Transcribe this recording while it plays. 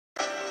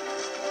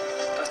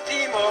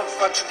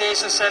of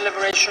today's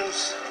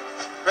celebrations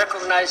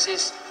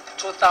recognizes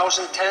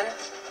 2010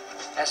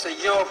 as the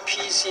Year of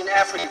Peace in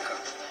Africa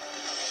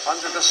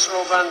under the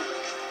slogan,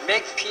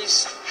 "Make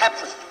Peace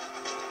Happen."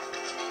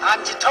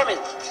 I'm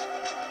determined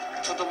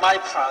to do my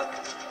part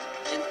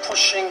in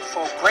pushing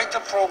for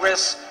greater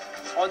progress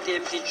on the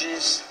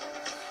MDGs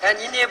and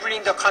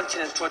enabling the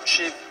continent to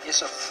achieve its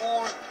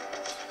full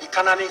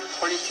economic,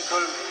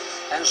 political,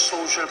 and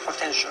social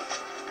potential.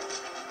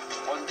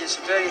 On this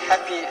very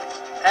happy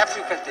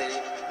Africa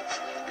Day,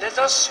 let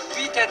us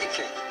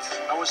rededicate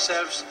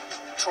ourselves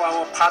to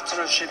our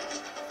partnership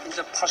in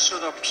the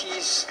pursuit of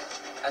peace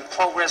and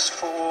progress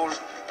for all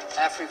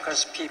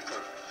Africa's people.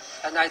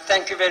 And I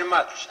thank you very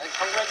much and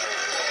congratulate you.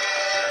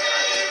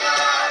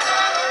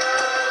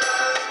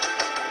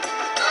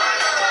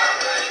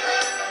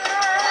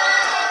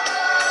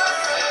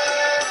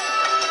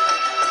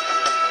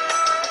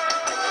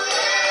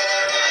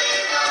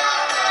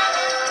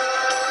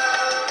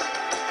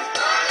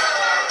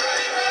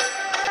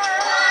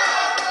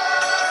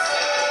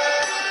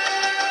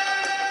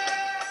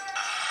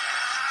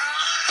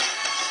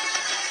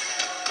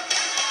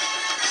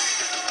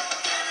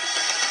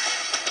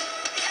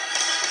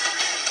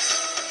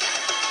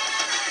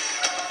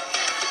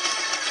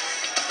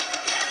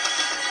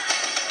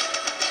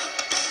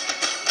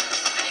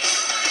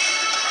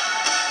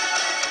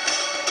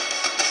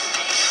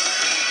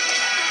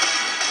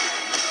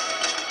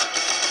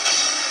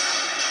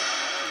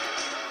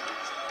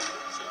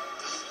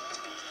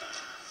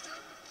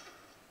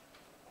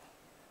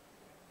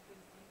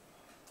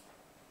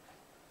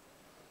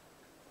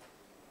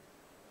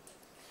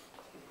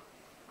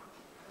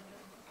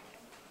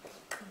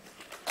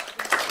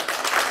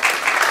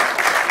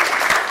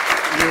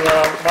 You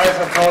might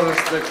have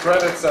noticed the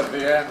credits at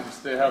the end,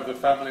 they have the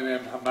family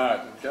name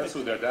Hamad, and guess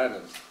who their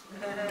dad is?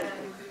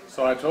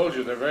 So I told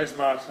you, they're very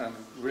smart and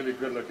really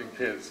good-looking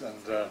kids,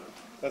 and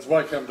let's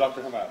welcome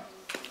Dr. Hamad.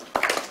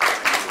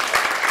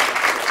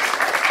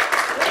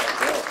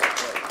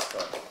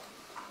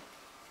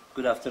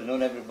 Good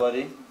afternoon,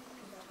 everybody.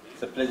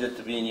 It's a pleasure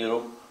to be in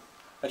Europe.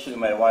 Actually,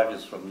 my wife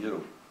is from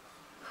Europe.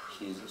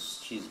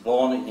 She's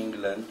born in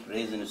England,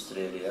 raised in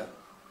Australia.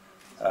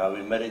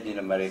 We married in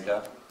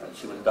America, and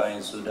she will die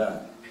in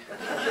Sudan.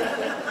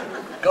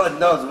 God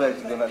knows where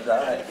she's going to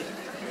die.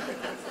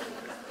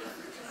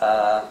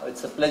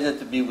 It's a pleasure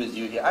to be with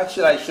you here.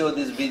 Actually, I showed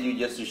this video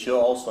just to show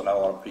also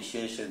our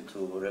appreciation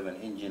to Reverend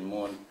Injin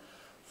Moon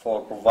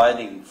for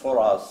providing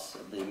for us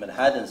the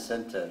Manhattan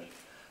Center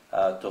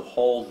to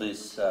hold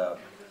this,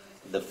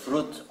 the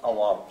fruit of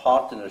our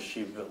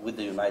partnership with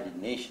the United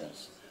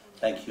Nations.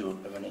 Thank you,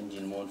 Reverend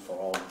Injin Moon, for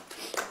all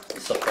the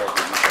support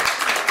you give.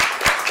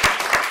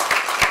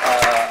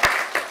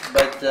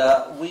 But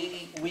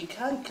we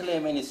can't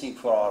claim anything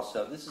for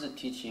ourselves. This is a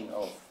teaching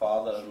of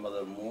Father and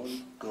Mother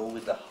Moon. Go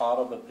with the heart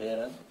of a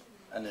parent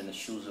and in the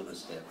shoes of a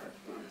servant.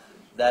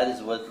 That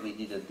is what we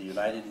did at the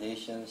United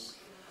Nations.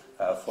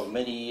 For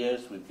many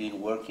years, we've been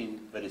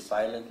working very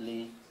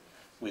silently,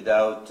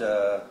 without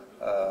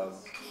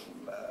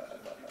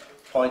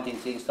pointing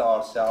things to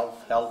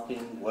ourselves,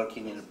 helping,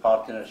 working in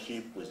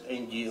partnership with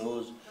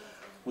NGOs,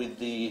 with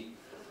the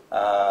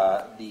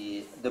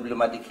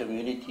diplomatic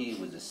community,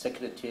 with the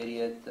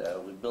Secretariat.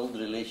 We build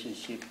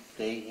relationships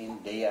day in,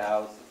 day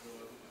out.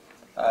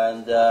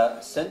 And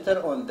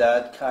center on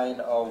that kind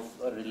of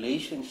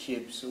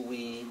relationships,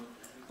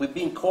 we've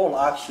been called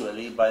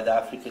actually by the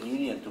African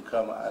Union to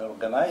come and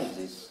organize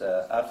this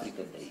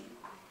Africa Day.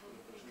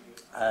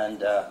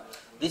 And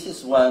this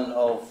is one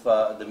of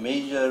the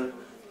major,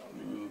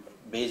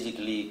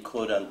 basically,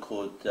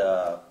 quote-unquote,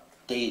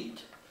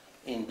 date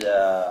in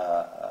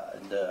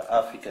the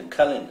African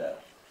calendar.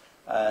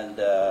 And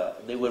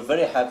they were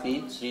very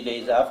happy. 3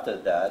 days after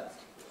that,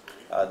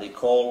 they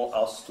called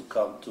us to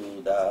come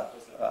to the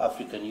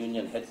African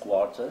Union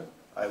headquarters.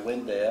 I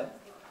went there.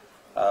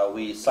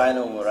 We signed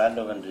a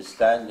memorandum of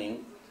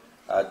understanding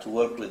to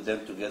work with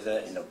them together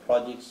in a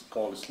project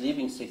called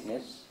Sleeping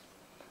Sickness,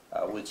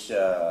 which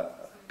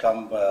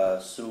come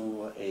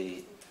through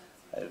a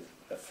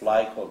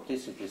fly called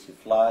Tissy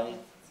fly,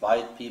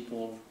 bite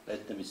people,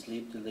 let them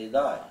sleep till they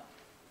die.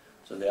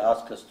 So they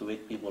ask us to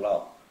wake people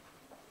up.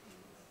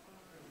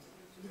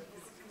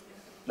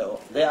 No,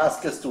 they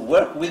ask us to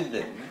work with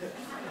them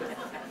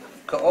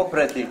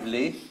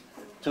cooperatively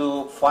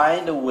to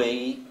find a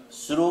way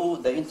through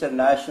the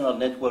international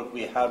network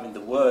we have in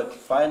the world,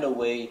 find a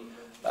way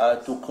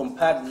to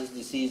combat this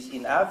disease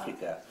in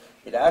Africa.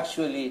 It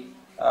actually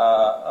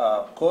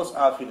costs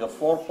Africa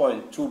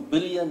 $4.2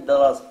 billion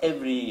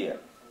every year.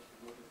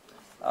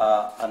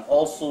 And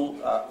also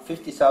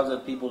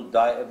 50,000 people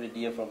die every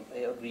year from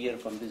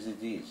this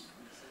disease.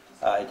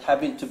 It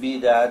happened to be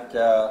that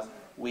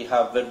we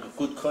have very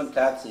good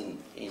contacts in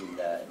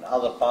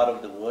other part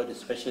of the world,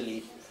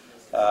 especially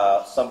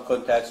some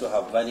contacts who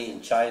have money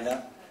in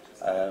China.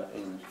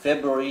 In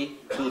February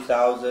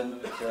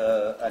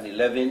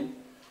 2011,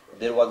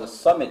 there was a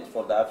summit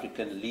for the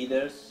African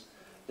leaders.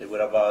 There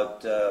were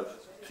about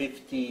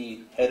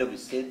 50 head of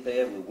state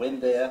there. We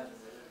went there.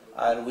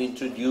 and we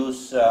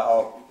introduced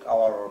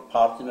our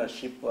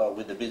partnership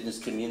with the business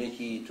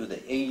community to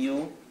the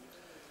AU,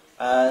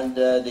 and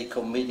they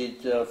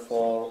committed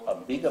for a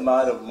big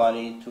amount of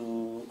money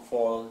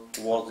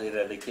towards the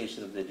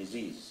eradication of the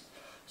disease.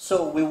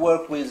 So we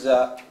work with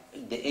the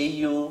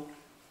AU,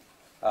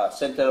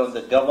 center on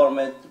the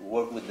government,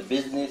 work with the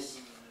business,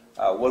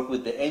 work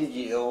with the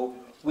NGO.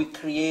 We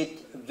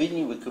create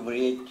venue, we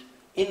create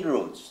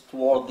inroads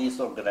toward these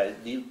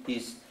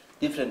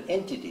different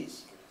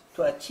entities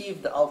to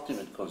achieve the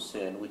ultimate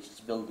concern, which is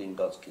building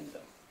God's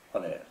kingdom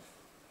on earth.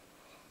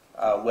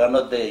 We are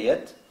not there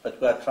yet, but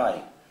we are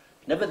trying.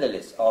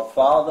 Nevertheless, our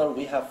Father,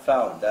 we have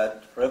found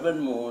that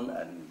Reverend Moon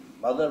and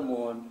Mother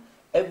Moon,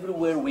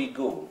 everywhere we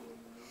go,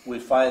 we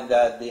find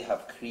that they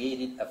have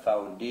created a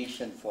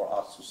foundation for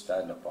us to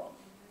stand upon.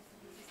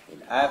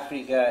 In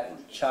Africa,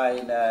 in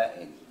China,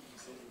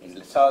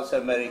 in South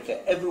America,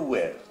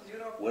 everywhere,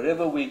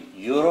 wherever we,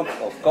 Europe,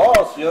 of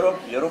course, Europe.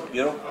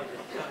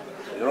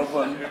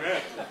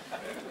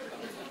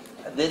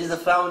 There is a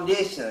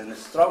foundation, a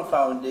strong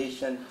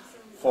foundation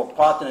for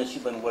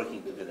partnership and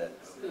working together.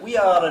 We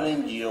are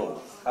an NGO,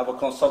 have a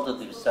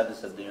consultative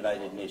status at the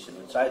United Nations.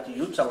 We try to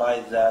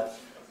utilize that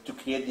to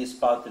create this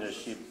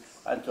partnership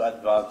and to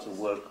advance the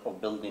work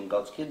of building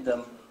God's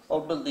kingdom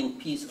or building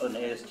peace on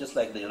earth, just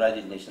like the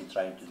United Nations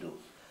trying to do.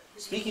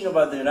 Speaking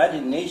about the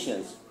United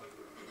Nations,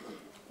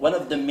 one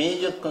of the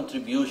major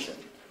contributions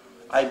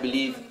I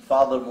believe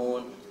Father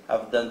Moon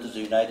have done to the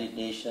United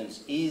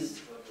Nations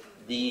is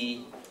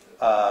the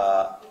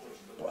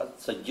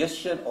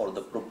suggestion or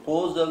the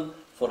proposal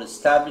for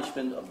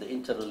establishment of the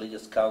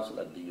Interreligious Council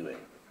at the UN.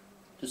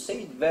 To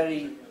say it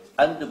very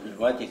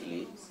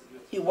undiplomatically,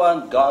 he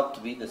wants God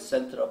to be the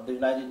center of the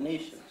United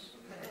Nations.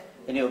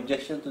 Any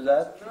objection to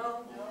that?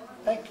 No.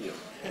 Thank you.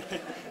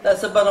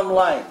 That's the bottom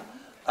line.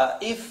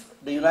 If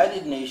the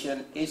United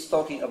Nations is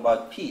talking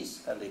about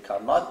peace, and they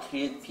cannot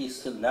create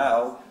peace till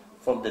now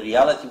from the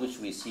reality which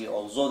we see,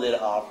 although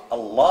there are a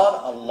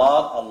lot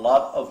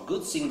of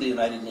good things the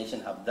United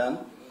Nations have done,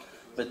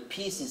 but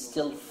peace is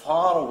still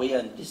far away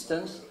and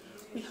distant.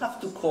 We have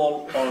to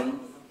call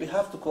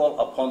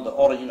upon the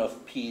origin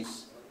of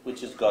peace,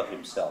 which is God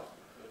Himself.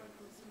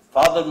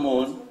 Father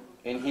Moon,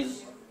 in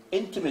his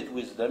intimate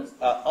wisdom,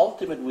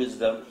 ultimate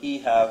wisdom, he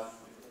have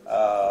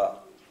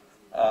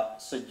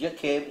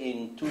came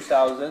in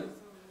 2000,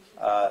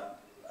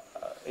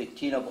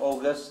 18 of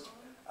August,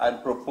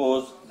 and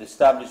proposed the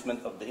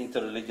establishment of the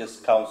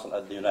Interreligious Council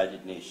at the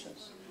United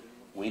Nations.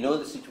 We know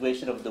the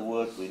situation of the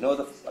world. We know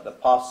the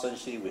past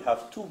century. We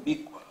have two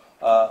big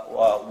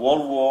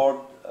world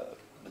wars.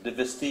 The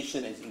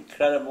devastation is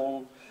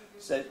incredible.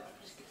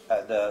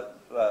 The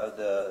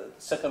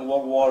Second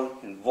World War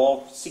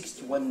involved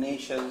 61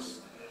 nations,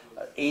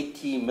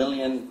 80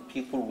 million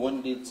people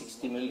wounded,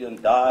 60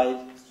 million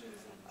died.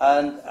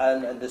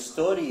 And the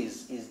story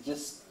is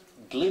just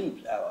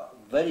glimpsed,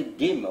 very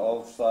dim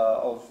of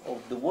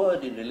the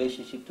world in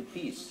relationship to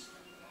peace.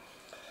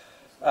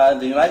 And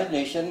the United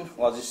Nations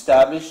was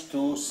established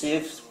to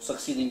save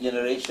succeeding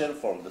generation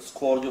from the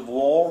scourge of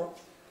war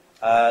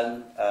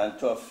and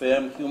to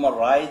affirm human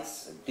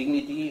rights,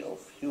 dignity of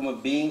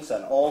human beings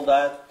and all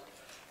that.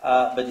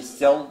 But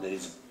still there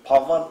is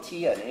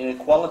poverty and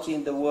inequality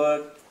in the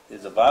world.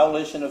 There's a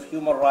violation of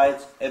human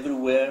rights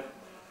everywhere.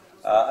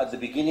 At the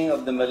beginning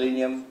of the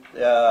millennium,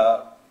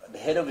 the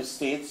head of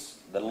states,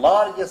 the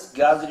largest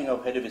gathering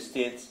of head of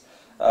states,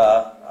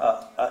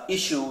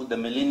 issue the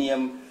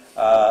Millennium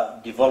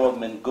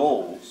Development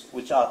Goals,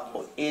 which are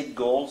 8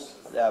 goals.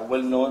 They are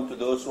well known to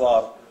those who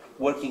are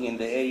working in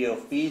the area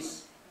of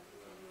peace.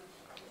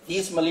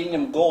 These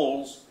Millennium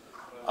Goals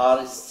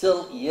are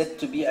still yet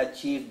to be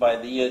achieved by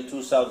the year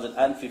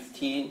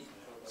 2015.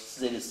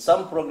 There is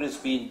some progress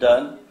being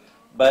done,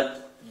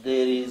 but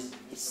there is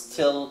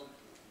still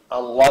a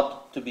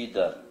lot to be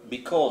done,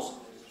 because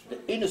the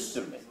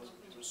instrument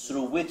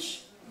through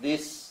which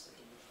this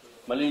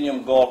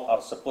Millennium Goal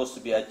are supposed to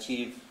be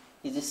achieved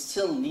is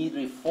still need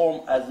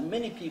reform, as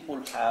many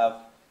people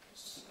have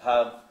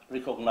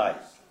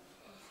recognized.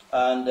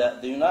 And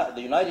the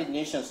United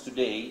Nations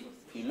today,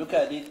 if you look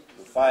at it,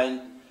 you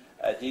find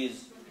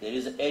there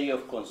is an area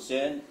of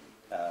concern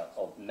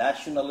of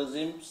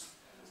nationalisms.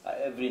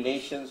 Every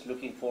nation is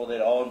looking for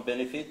their own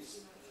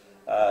benefits.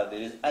 There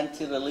is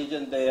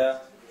anti-religion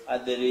there,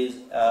 and there is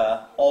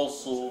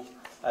also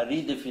a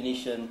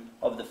redefinition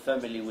of the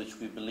family, which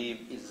we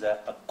believe is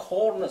a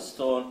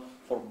cornerstone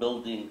for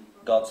building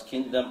God's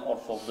kingdom or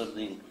for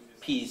building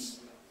peace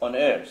on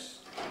earth.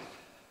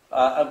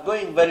 I'm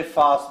going very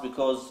fast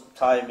because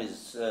time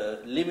is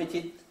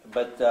limited,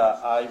 but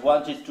I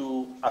wanted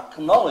to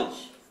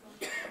acknowledge,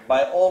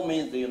 by all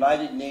means, the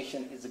United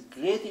Nations is a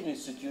great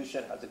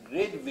institution, has a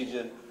great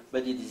vision,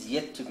 but it is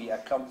yet to be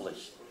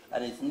accomplished.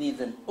 And it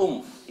needs an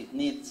oomph, it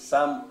needs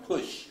some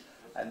push.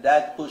 And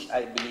that push,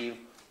 I believe,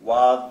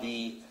 was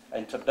the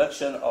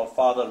introduction of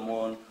Father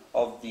Moon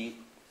of the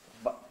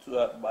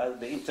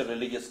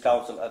Interreligious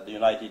Council at the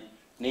United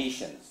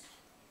Nations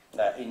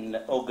in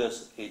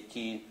August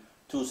 18,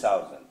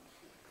 2000.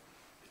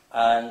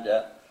 And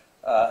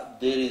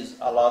there is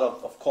a lot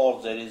of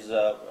course, there is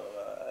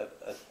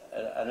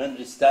an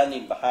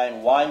understanding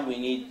behind why we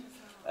need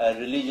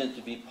religion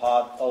to be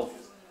part of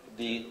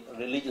the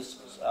religious,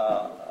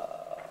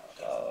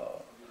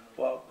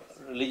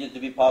 religion to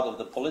be part of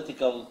the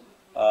political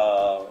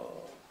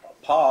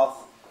path,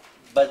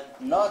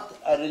 but not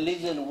a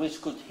religion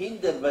which could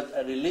hinder, but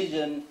a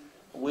religion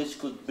which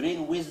could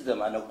bring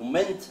wisdom and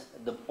augment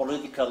the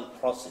political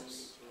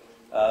process.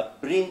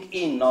 Bring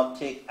in, not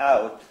take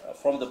out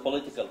from the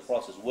political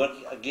process, work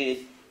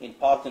again in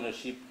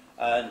partnership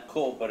and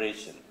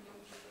cooperation.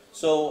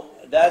 So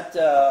that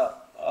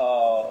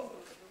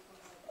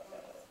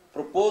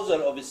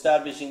proposal of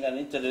establishing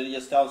an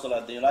interreligious council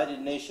at the United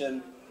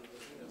Nations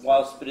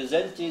was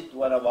presented.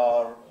 One of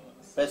our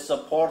best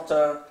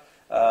supporters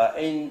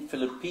in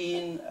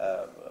Philippines,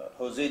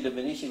 Jose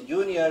Dominici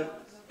Jr.,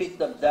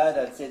 picked up that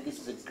and said, this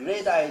is a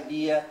great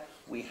idea,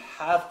 we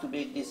have to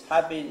make this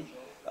happen.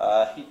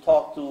 He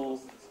talked to,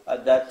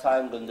 at that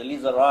time,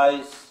 Condoleezza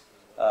Rice,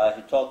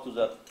 he talked to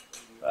the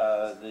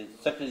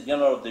Secretary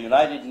General of the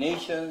United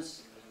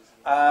Nations,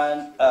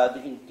 and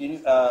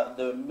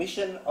the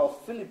mission of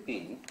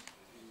Philippines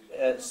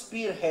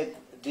spearhead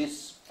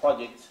this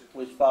project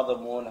which Father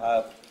Moon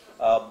have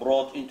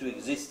brought into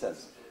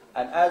existence.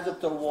 And as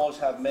Dr. Walsh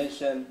have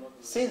mentioned,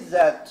 since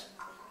that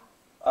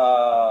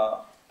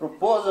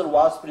proposal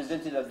was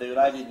presented at the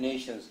United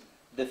Nations,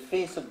 the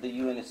face of the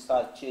UN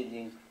started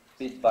changing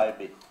bit by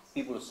bit.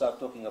 People start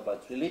talking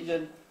about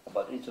religion,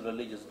 about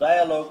interreligious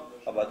dialogue,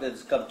 about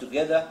let's come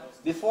together.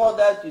 Before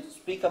that, you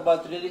speak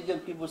about religion,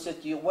 people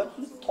said to you, what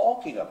are you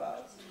talking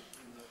about?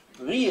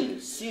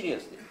 Really,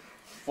 seriously.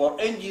 For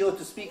NGO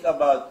to speak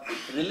about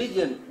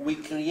religion, we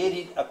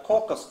created a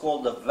caucus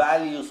called the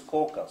Values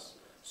Caucus.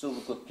 So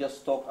we could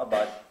just talk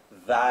about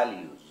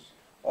values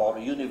or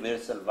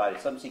universal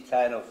values, something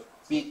kind of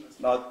big,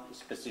 not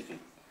specific.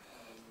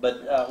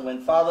 But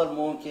when Father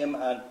Moon came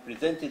and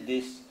presented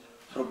this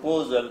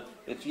proposal,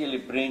 it really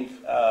brings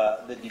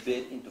the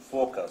debate into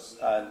focus,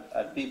 and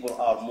people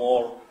are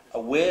more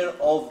aware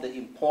of the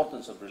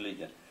importance of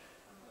religion.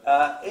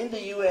 In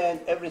the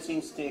UN,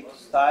 everything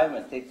takes time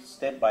and takes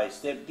step by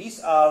step.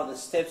 These are the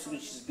steps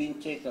which has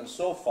been taken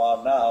so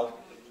far now.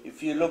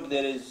 If you look,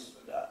 there is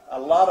a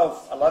lot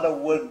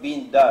of work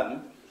being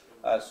done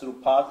through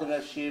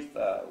partnership,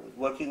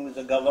 working with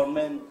the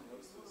government,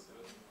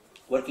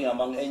 working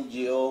among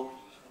NGO,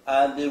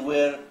 and there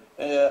were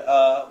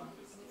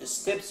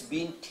steps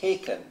being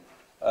taken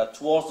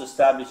towards the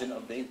establishment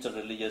of the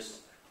Interreligious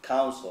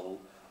Council.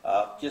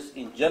 Just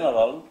in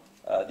general,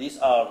 these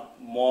are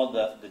more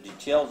the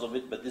details of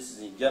it, but this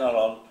is in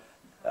general.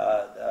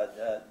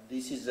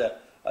 This is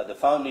the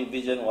founding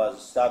vision was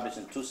established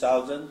in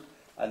 2000,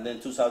 and then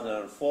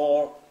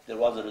 2004 there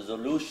was a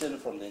resolution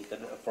from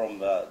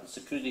the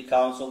Security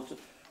Council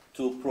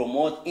to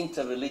promote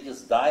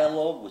interreligious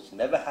dialogue, which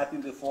never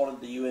happened before in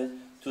the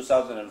UN.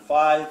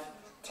 2005,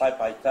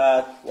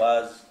 tripartite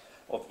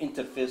of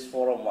Interfaith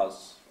Forum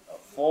was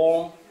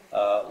formed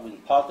in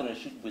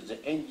partnership with the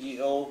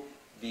NGO,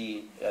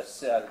 the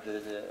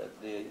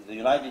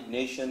United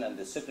Nations and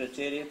the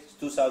Secretariat.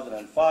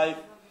 2005,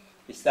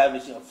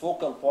 establishing a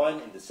focal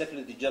point in the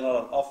Secretary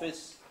General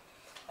Office,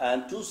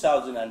 and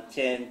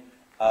 2010,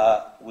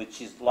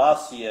 which is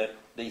last year,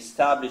 they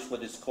established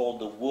what is called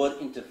the World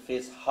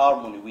Interfaith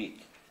Harmony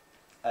Week.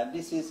 And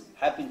this is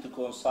happened to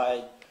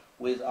coincide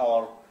with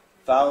our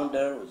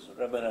founder, was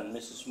Reverend and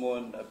Mrs.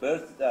 Moon,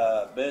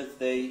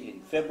 birthday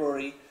in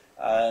February,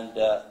 and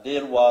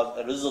there was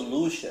a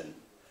resolution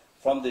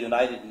from the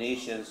United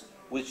Nations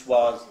which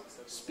was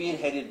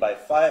spearheaded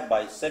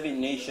by 7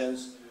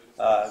 nations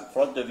in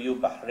front of you: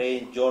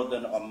 Bahrain,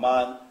 Jordan,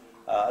 Oman,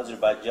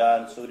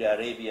 Azerbaijan, Saudi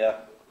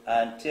Arabia,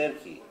 and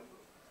Turkey.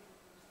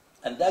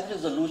 And that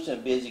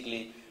resolution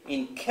basically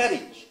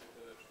encouraged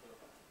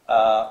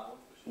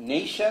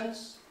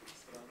nations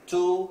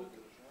to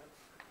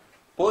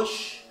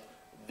push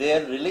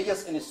their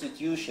religious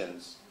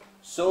institutions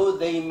so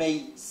they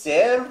may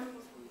serve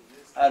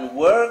and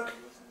work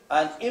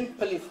and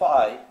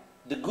amplify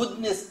the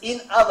goodness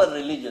in other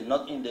religions,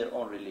 not in their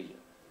own religion.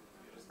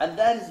 And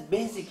that is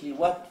basically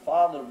what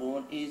Father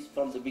Moon is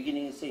from the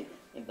beginning saying,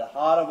 in the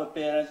heart of a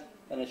parent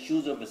and the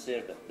shoes of a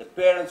servant. The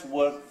parents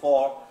work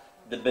for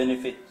the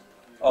benefit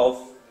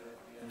of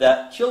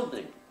the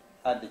children,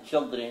 and the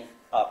children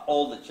are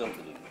all the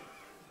children.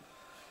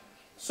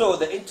 So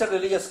the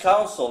Interreligious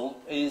Council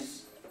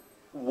is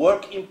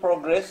work in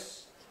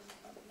progress.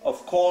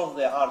 Of course,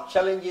 there are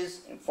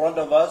challenges in front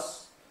of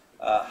us,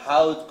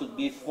 how it could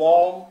be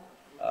formed,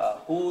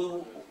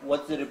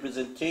 what the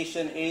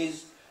representation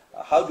is,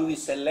 how do we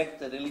select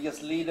the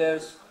religious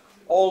leaders,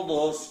 all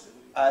those,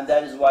 and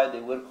that is why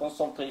there were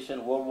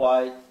consultations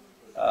worldwide.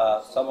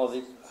 Some of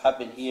it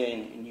happened here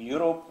in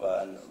Europe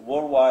and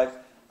worldwide,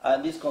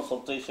 and this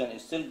consultation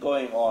is still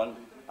going on,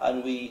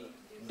 and we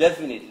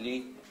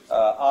definitely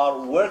are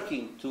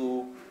working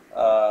to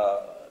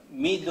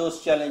meet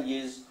those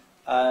challenges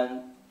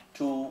and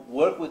to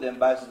work with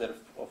ambassadors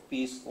of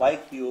peace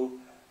like you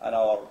and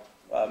our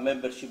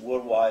membership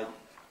worldwide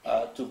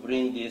to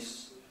bring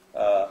this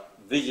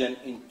vision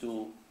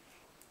to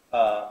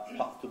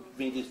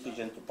bring this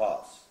vision to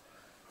pass.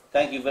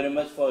 Thank you very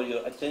much for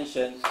your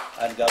attention,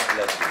 and God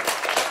bless you.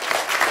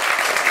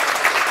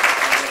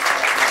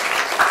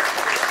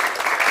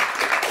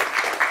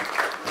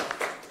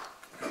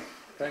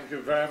 Thank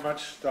you very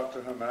much,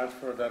 Dr. Hamad,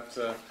 for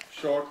that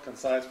short,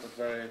 concise, but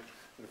very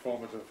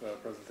informative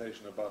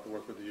presentation about the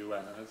work with the UN.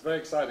 And it's very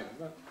exciting,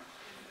 isn't it?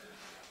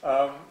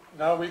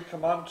 Now we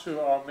come on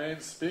to our main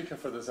speaker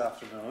for this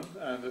afternoon,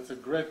 and it's a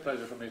great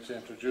pleasure for me to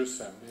introduce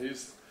him.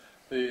 He's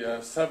the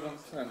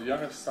seventh and the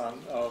youngest son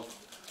of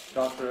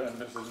Dr. and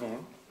Mrs.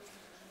 Moon,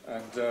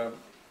 and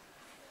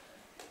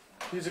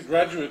he's a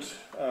graduate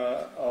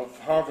of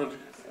Harvard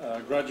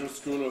Graduate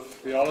School of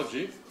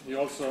Theology. He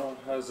also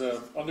has an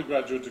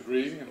undergraduate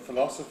degree in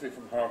philosophy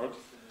from Harvard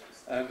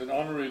and an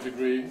honorary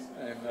degree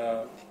in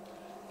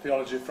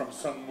theology from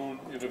Sun Moon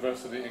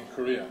University in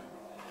Korea.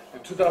 In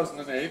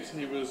 2008,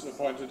 he was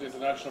appointed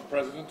International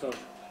President of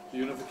the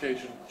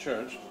Unification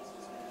Church,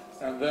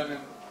 and then in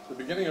the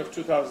beginning of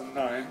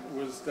 2009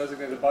 was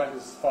designated by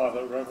his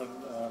father, Reverend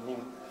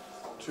Moon,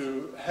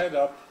 to head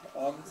up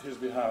on his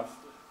behalf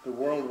the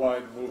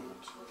worldwide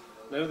movement.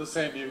 Later the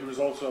same year, he was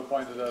also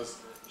appointed as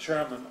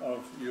chairman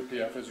of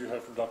UPF, as you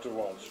heard from Dr.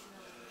 Walsh.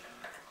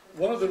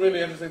 One of the really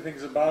interesting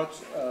things about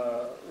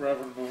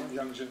Reverend Moon,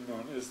 Youngjin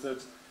Moon, is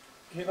that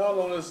he not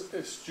only is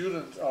a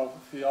student of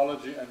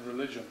theology and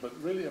religion, but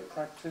really a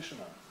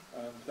practitioner.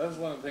 And that's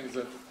one of the things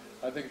that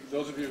I think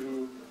those of you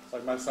who,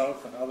 like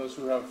myself and others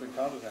who have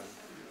encountered him,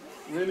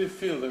 really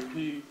feel that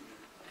he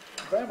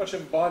very much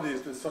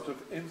embodies this sort of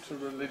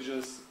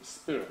interreligious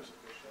spirit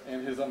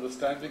in his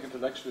understanding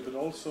intellectually, but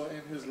also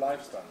in his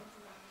lifestyle.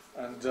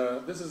 And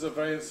this is a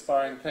very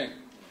inspiring thing.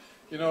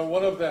 You know,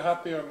 one of the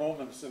happier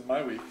moments in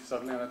my week,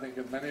 certainly, and I think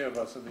in many of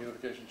us in the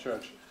Unification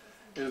Church,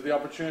 is the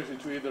opportunity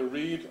to either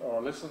read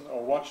or listen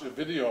or watch a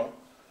video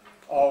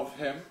of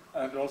him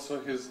and also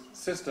his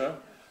sister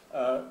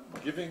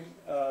giving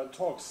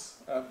talks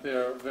at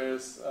their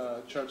various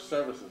church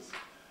services.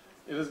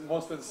 It is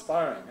most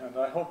inspiring, and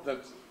I hope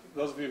that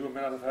those of you who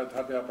may not have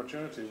had the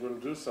opportunity will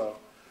do so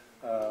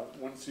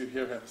once you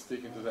hear him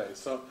speaking today.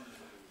 So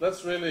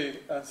let's really,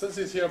 and since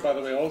he's here, by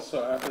the way,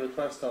 also at the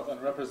request of and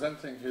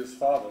representing his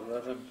father,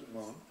 Reverend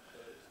Moon,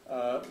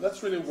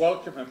 let's really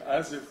welcome him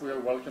as if we are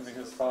welcoming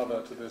his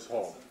father to this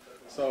hall.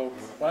 So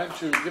why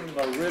don't you give him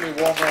a really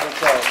warm round of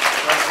applause.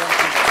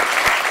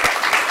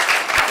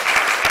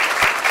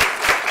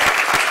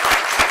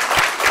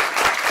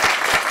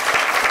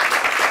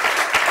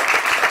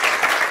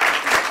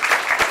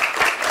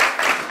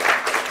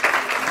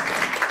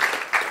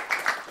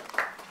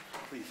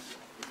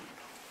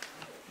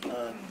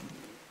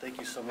 Thank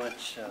you so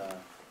much.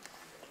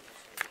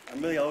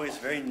 I'm really always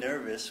very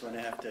nervous when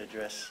I have to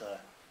address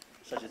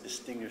such a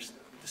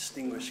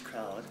distinguished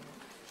crowd.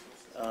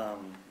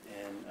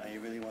 And I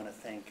really want to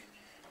thank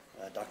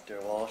Dr.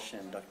 Walsh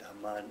and Dr.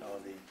 Hamad, all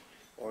the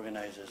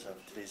organizers of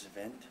today's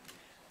event,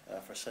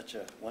 for such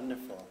a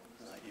wonderful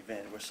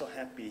event. We're so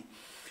happy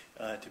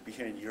to be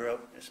here in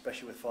Europe,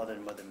 especially with Father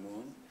and Mother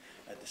Moon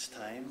at this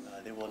time.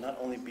 They will not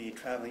only be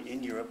traveling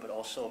in Europe, but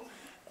also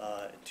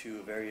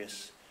to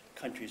various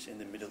countries in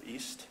the Middle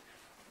East,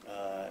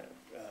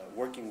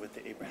 working with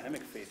the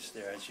Abrahamic faiths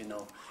there, as you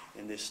know,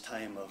 in this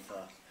time of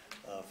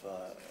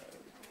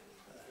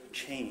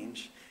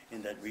change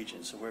in that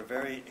region. So we're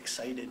very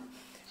excited,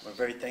 we're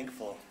very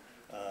thankful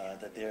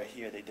that they're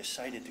here. They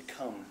decided to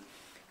come,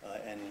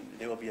 and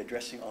they will be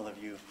addressing all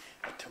of you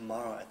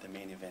tomorrow at the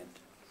main event.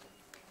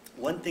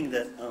 One thing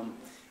that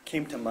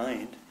came to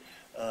mind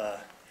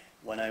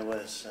when I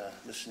was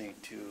listening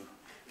to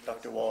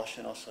Dr. Walsh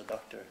and also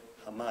Dr.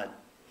 Hamad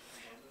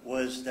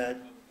was that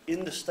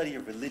in the study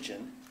of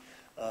religion,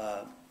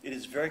 it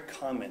is very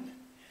common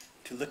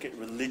to look at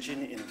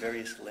religion in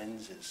various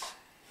lenses.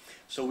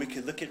 So we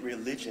could look at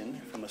religion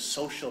from a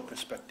social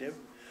perspective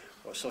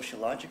or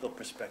sociological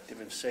perspective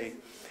and say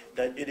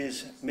that it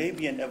is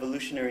maybe an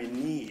evolutionary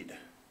need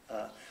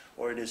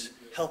or it is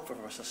helpful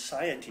for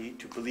society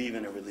to believe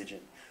in a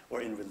religion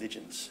or in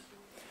religions.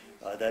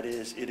 That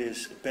is, it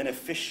is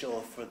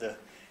beneficial for the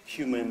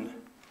human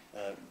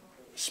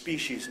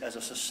species as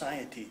a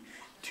society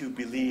to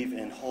believe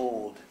and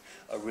hold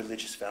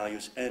religious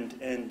values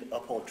and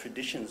uphold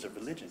traditions of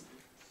religion.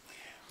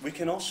 We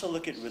can also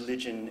look at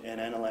religion and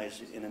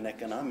analyze it in an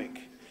economic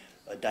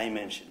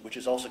dimension, which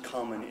is also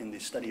common in the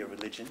study of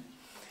religion,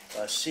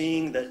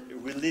 seeing that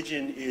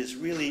religion is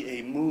really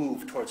a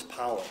move towards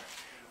power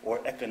or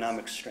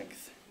economic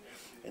strength,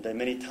 and that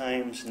many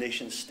times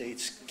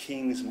nation-states,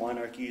 kings,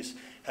 monarchies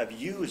have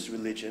used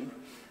religion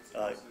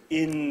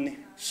in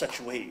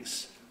such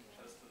ways.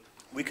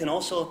 We can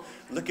also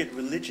look at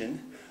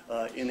religion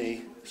in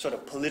a sort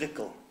of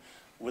political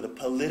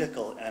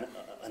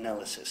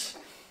analysis,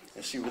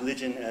 and see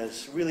religion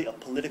as really a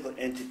political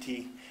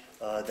entity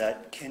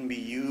that can be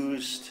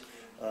used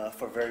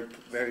for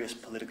various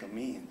political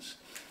means.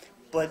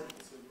 But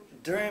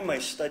during my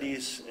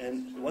studies,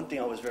 and one thing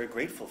I was very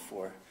grateful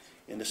for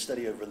in the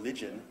study of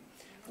religion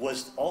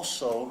was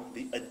also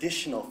the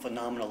additional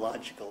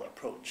phenomenological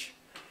approach,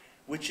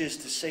 which is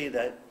to say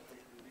that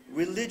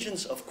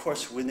religions, of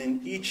course,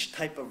 within each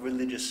type of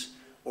religious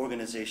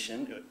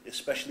organization,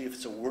 especially if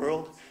it's a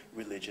world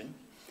religion,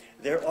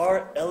 there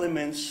are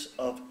elements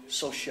of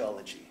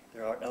sociology.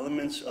 There are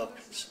elements of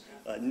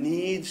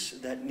needs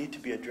that need to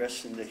be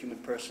addressed in the human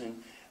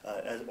person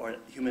or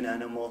human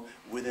animal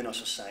within a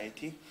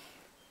society.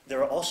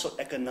 There are also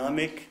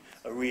economic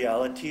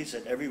realities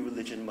that every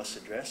religion must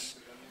address.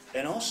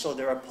 And also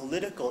there are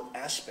political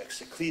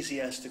aspects,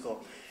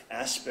 ecclesiastical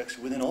aspects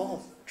within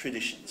all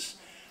traditions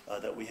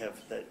that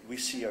we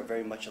see are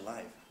very much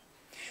alive.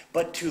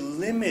 But to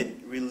limit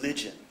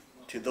religion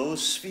to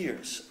those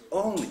spheres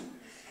only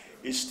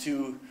is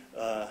to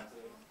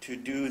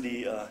do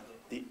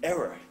the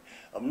error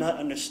of not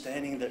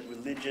understanding that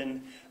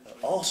religion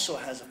also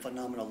has a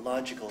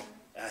phenomenological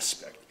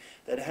aspect,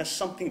 that it has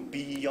something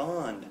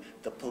beyond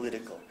the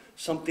political,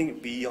 something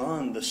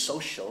beyond the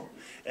social,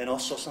 and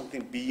also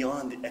something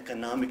beyond the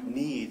economic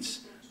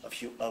needs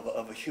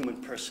of a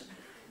human person.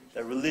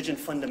 That religion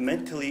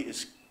fundamentally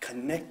is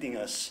connecting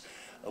us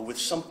with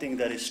something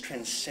that is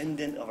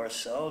transcendent of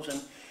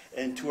ourselves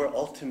and to our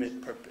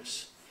ultimate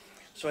purpose.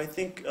 So I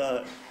think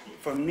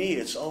for me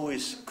it's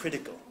always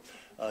critical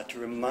to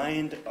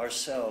remind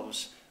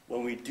ourselves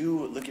when we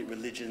do look at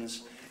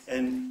religions,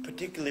 and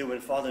particularly when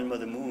Father and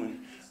Mother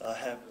Moon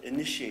have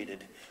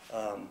initiated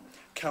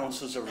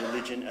councils of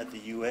religion at the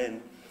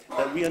UN,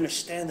 that we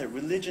understand that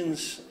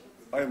religions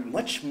are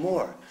much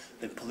more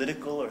than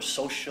political or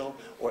social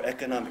or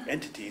economic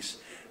entities.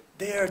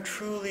 They are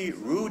truly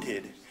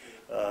rooted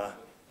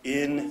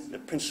in the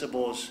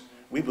principles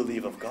we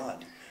believe of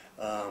God.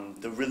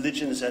 The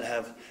religions that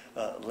have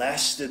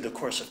lasted the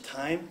course of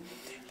time,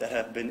 that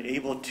have been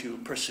able to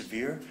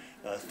persevere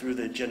through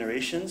the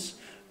generations.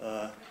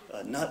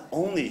 Not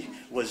only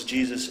was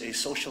Jesus a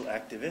social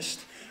activist,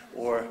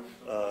 or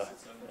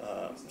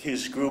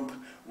his group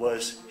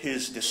was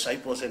his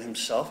disciples and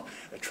himself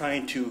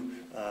trying to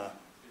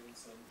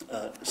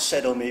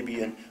settle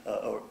maybe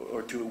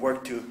or to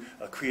work to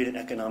create an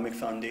economic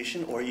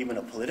foundation or even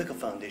a political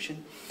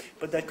foundation,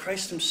 but that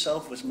Christ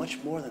himself was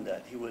much more than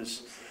that. He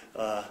was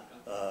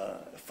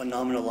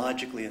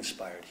phenomenologically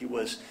inspired. He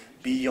was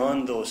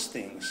beyond those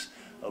things.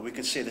 We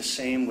could say the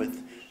same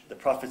with the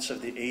prophets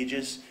of the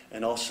ages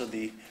and also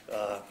the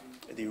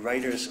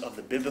writers of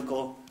the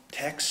biblical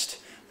text,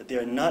 that they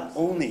are not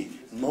only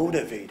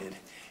motivated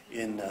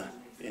in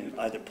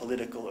either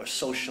political or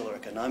social or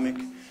economic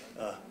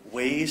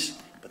ways,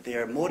 but they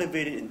are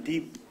motivated in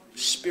deep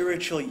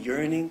spiritual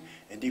yearning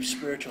and deep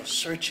spiritual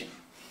searching.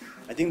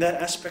 I think that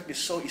aspect is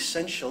so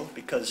essential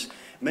because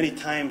many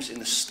times in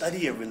the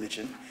study of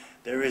religion,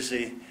 there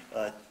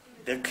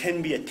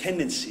can be a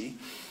tendency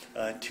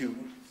to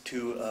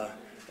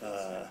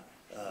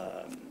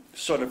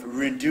sort of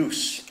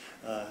reduce,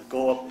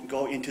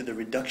 go into the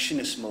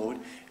reductionist mode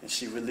and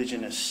see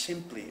religion as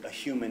simply a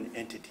human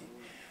entity.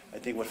 I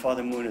think what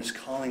Father Moon is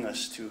calling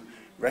us to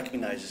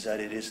recognize is that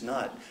it is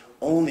not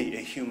only a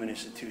human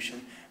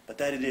institution, but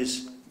that it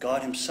is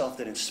God himself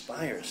that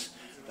inspires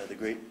the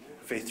great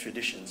faith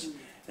traditions.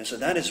 And so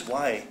that is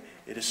why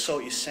it is so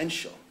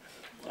essential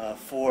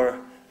for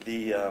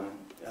UPF,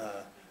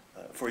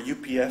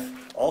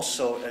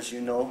 also, as you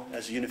know,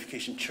 as a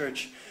Unification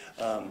Church,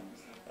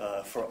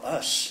 for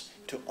us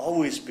to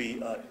always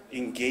be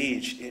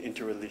engaged in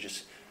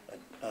interreligious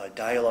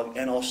dialogue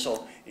and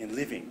also in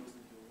living.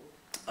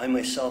 I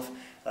myself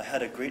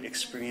had a great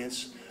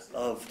experience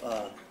of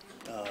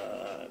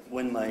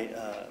when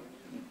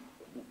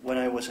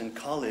I was in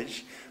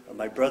college.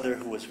 My brother,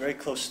 who was very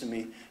close to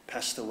me,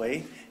 passed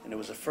away, and it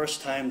was the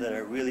first time that I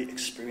really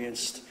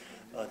experienced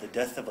the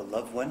death of a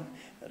loved one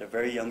at a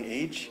very young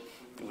age.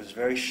 It was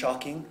very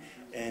shocking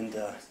and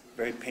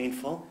very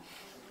painful.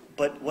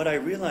 But what I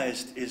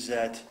realized is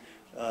that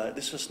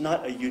this was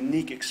not a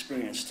unique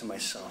experience to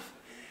myself.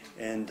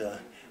 And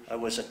I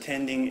was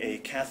attending a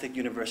Catholic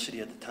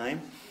university at the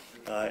time.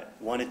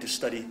 Wanted to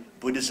study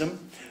Buddhism,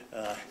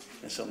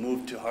 and so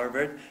moved to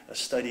Harvard,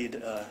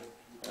 studied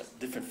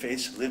different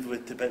faiths, lived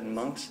with Tibetan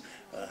monks,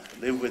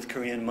 lived with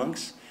Korean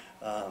monks,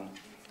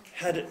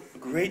 had a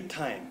great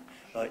time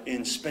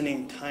in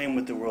spending time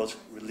with the world's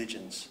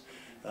religions,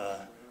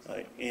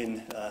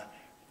 in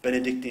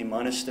Benedictine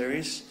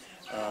monasteries.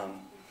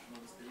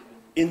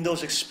 In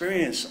those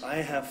experiences, I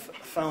have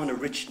found a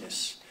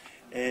richness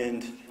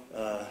and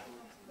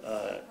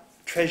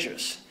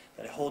treasures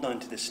that I hold on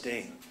to this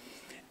day.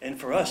 And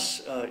for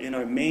us, in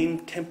our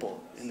main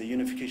temple in the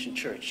Unification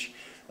Church,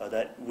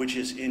 which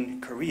is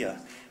in Korea,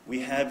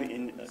 we have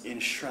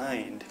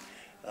enshrined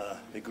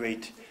the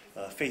great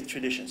faith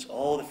traditions.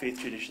 All the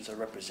faith traditions are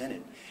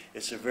represented.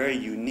 It's a very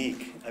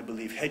unique, I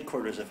believe,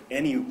 headquarters of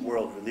any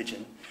world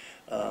religion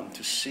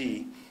to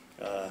see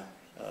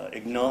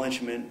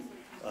acknowledgement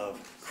of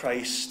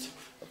Christ,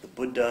 of the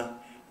Buddha,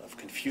 of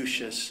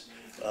Confucius,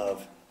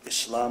 of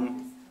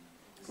Islam,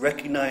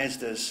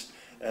 recognized as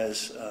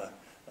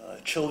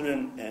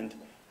children and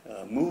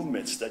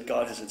movements that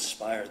God has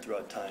inspired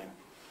throughout time.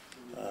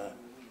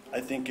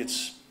 I think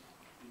it's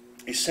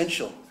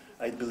essential,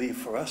 I believe,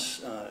 for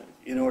us,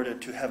 in order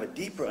to have a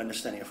deeper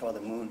understanding of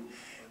Father Moon,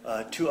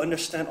 to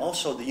understand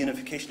also the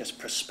unificationist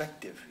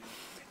perspective.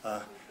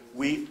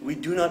 We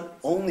do not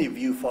only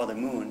view Father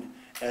Moon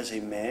as a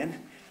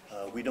man,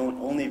 we don't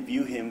only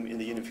view him in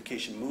the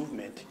unification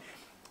movement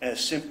as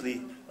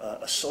simply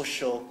a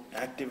social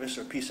activist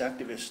or peace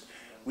activist.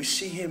 We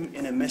see him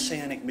in a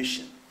messianic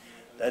mission.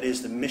 That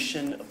is the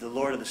mission of the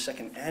Lord of the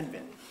Second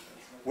Advent,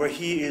 where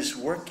he is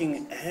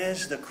working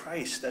as the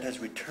Christ that has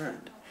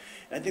returned.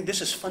 And I think this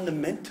is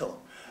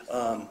fundamental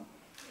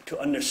to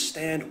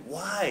understand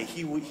why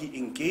he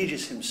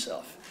engages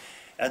himself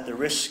at the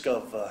risk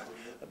of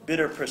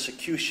bitter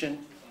persecution,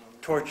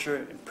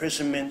 torture,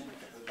 imprisonment,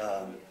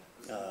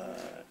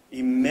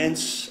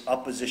 immense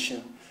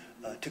opposition,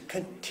 to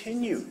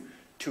continue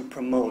to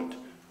promote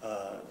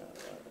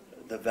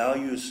the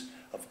values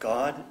of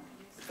God,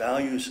 the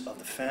values of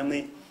the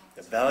family,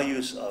 the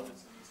values of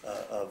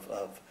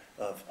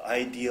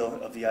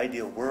the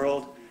ideal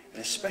world,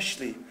 and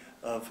especially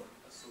of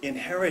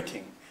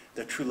inheriting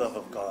the true love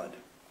of God.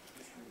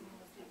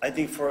 I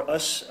think for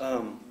us,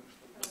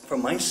 for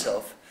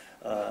myself,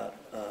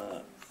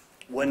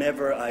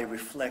 whenever I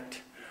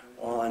reflect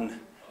on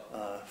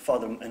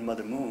Father and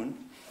Mother Moon,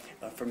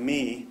 for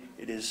me,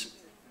 it is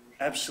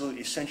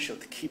absolutely essential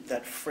to keep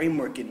that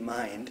framework in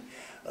mind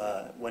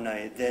when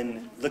I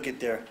then look at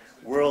their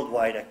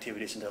worldwide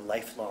activities and their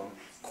lifelong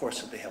course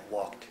that they have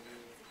walked.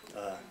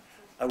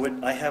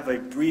 I have a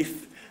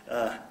brief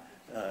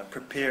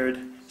prepared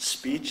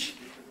speech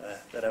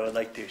that I would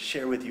like to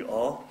share with you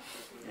all,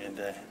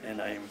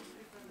 and I'm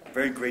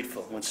very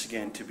grateful once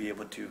again to be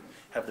able to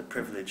have the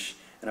privilege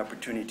and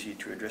opportunity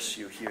to address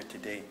you here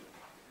today.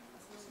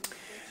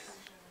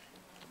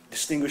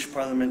 Distinguished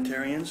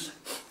parliamentarians,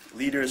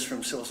 leaders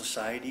from civil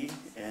society,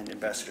 and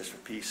ambassadors for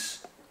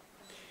peace.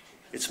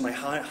 It's my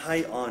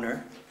high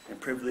honor and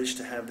privilege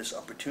to have this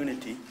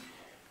opportunity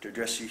to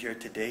address you here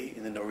today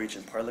in the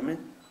Norwegian Parliament,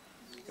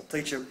 a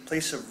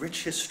place of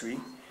rich history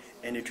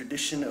and a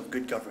tradition of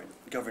good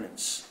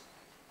governance.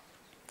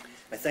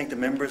 I thank the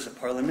members of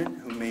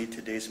Parliament who made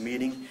today's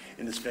meeting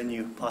in this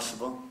venue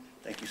possible.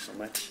 Thank you so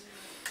much.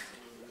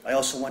 I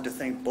also want to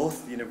thank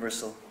both the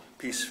Universal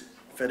Peace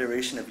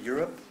Federation of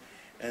Europe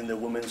and the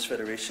Women's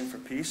Federation for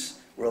Peace,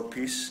 World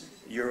Peace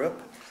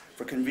Europe,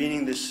 for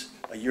convening this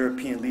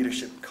European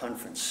Leadership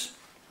Conference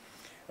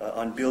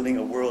on building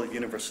a world of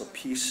universal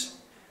peace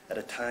at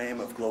a time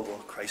of global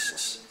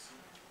crisis.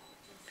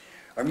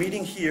 Our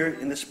meeting here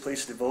in this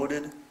place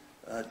devoted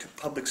to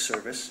public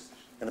service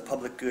and the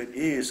public good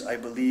is, I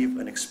believe,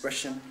 an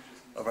expression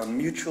of our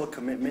mutual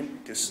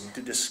commitment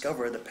to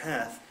discover the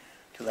path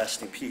to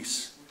lasting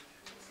peace.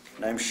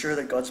 And I'm sure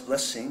that God's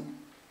blessing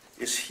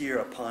is here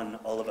upon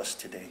all of us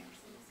today.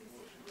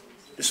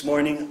 This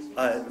evening,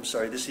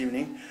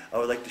 I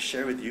would like to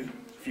share with you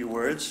a few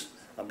words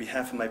on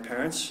behalf of my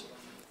parents,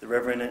 the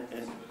Reverend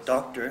and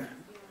Dr.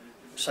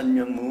 Sun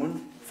Myung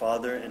Moon,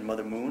 Father and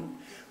Mother Moon,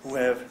 who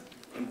have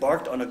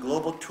embarked on a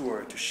global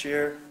tour to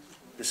share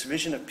this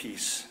vision of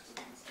peace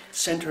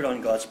centered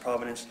on God's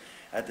providence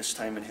at this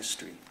time in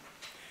history.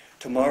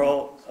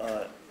 Tomorrow,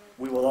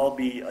 we will all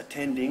be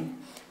attending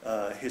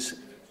his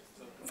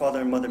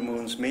Father and Mother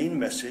Moon's main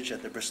message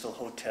at the Bristol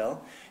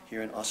Hotel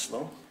here in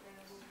Oslo.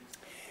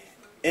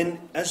 And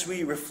as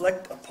we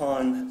reflect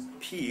upon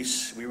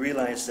peace, we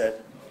realize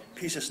that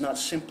peace is not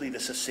simply the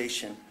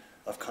cessation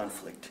of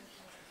conflict.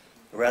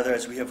 Rather,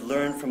 as we have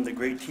learned from the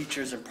great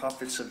teachers and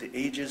prophets of the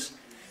ages,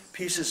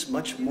 peace is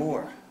much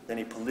more than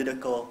a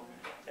political,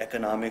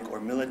 economic, or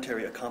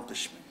military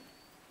accomplishment.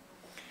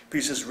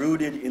 Peace is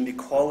rooted in the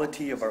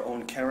quality of our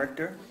own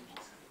character,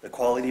 the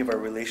quality of our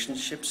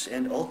relationships,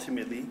 and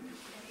ultimately,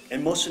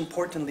 and most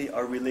importantly,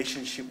 our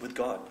relationship with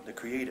God, the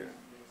Creator.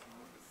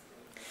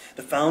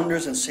 The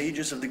founders and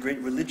sages of the great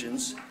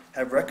religions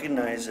have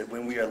recognized that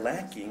when we are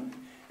lacking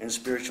in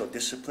spiritual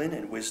discipline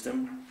and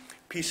wisdom,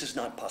 peace is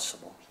not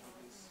possible.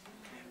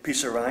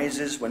 Peace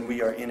arises when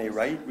we are in a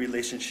right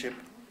relationship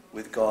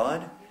with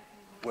God,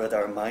 with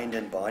our mind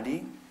and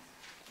body,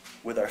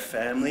 with our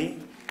family,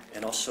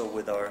 and also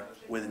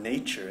with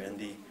nature and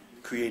the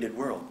created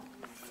world.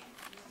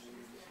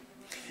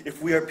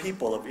 If we are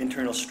people of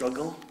internal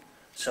struggle,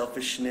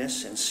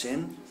 selfishness, and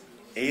sin,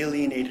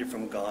 alienated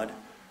from God,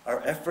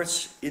 our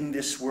efforts in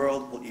this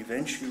world will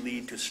eventually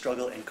lead to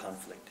struggle and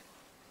conflict.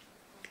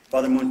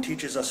 Father Moon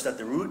teaches us that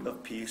the root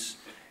of peace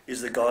is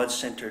the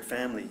God-centered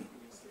family.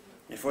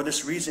 And for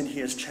this reason,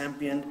 he has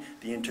championed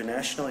the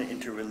international and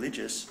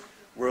interreligious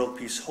World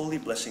Peace Holy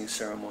Blessing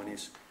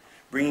ceremonies,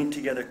 bringing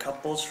together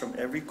couples from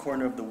every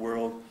corner of the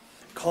world,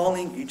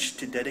 calling each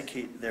to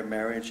dedicate their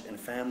marriage and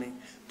family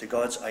to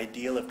God's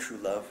ideal of true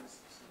love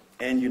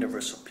and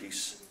universal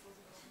peace.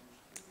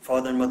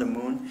 Father and Mother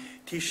Moon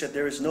teach that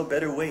there is no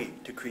better way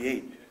to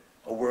create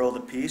a world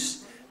of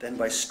peace than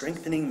by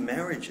strengthening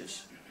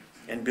marriages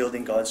and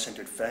building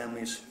God-centered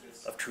families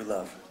of true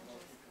love.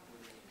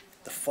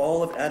 The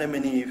fall of Adam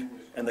and Eve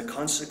and the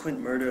consequent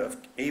murder of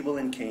Abel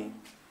by Cain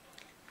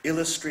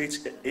illustrates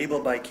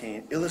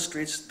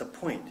the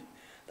point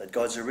that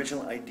God's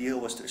original ideal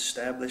was to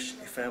establish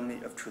a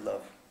family of true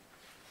love.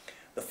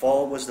 The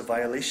fall was the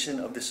violation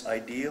of this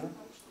ideal,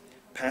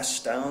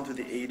 passed down through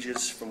the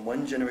ages from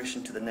one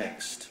generation to the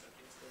next.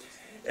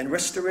 And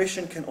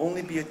restoration can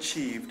only be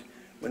achieved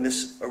when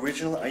this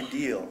original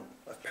ideal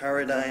of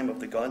paradigm of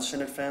the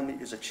God-centered family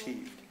is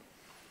achieved.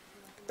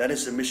 That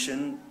is the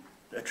mission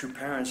that true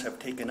parents have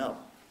taken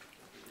up.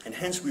 And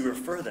hence we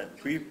refer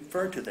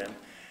to them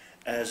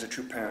as the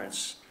true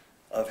parents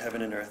of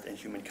heaven and earth and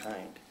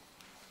humankind.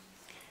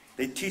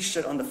 They teach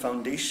that on the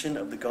foundation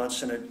of the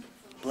God-centered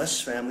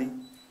blessed family,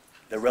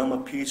 the realm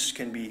of peace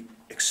can be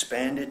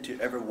expanded to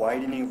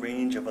ever-widening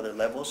range of other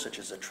levels, such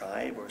as a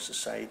tribe or a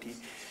society,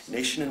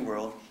 nation and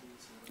world,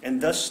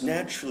 and thus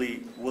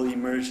naturally will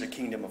emerge the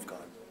kingdom of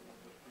God.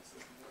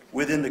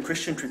 Within the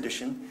Christian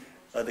tradition,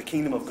 the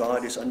kingdom of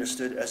God is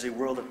understood as a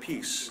world of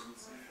peace,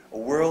 a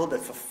world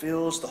that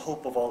fulfills the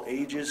hope of all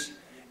ages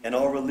and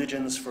all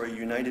religions for a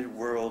united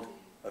world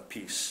of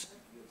peace.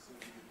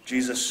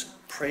 Jesus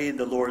prayed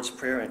the Lord's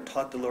Prayer and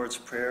taught the Lord's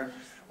Prayer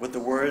with the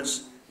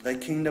words, "Thy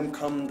kingdom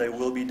come, thy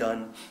will be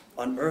done,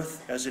 on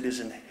earth as it is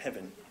in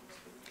heaven."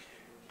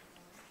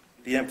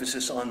 The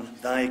emphasis on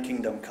thy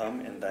kingdom come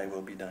and thy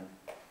will be done.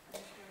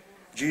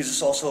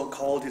 Jesus also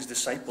called his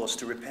disciples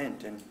to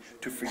repent and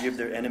to forgive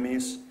their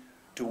enemies,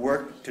 to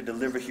work to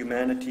deliver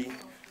humanity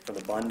from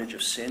the bondage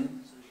of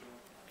sin.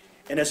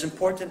 And as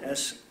important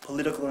as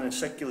political and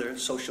secular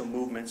social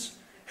movements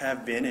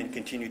have been and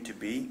continue to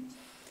be,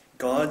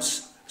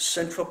 God's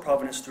central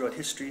providence throughout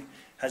history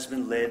has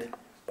been led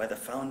by the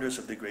founders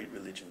of the great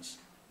religions.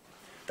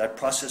 That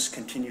process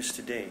continues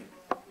today.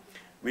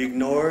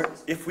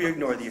 If we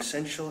ignore the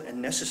essential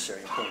and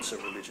necessary importance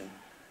of religion,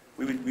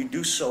 we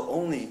do so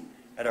only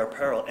at our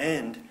peril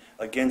and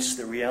against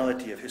the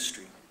reality of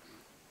history.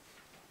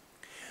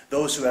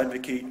 Those who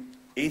advocate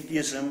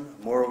atheism,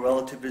 moral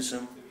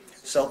relativism,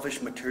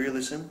 selfish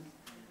materialism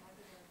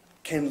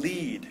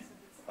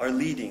are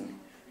leading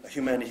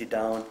humanity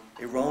down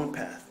a wrong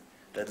path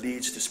that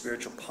leads to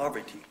spiritual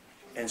poverty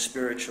and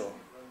spiritual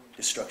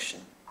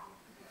destruction.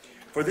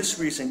 For this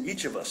reason,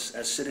 each of us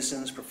as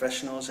citizens,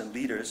 professionals, and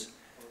leaders,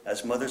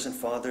 as mothers and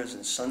fathers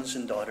and sons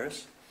and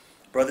daughters,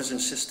 brothers and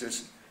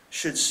sisters,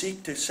 should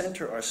seek to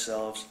center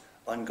ourselves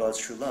on God's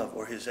true love,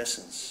 or his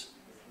essence.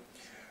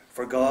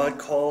 For God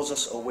calls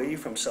us away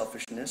from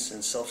selfishness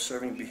and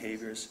self-serving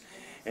behaviors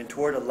and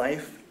toward a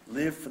life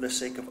lived for the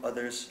sake of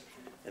others,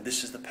 and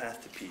this is the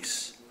path to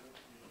peace.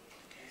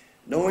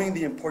 Knowing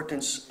the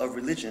importance of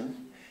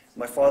religion,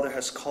 my father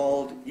has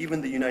called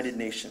even the United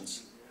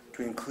Nations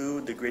to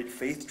include the great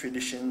faith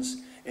traditions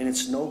in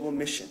its noble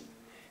mission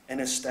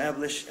and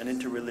establish an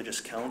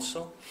interreligious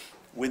council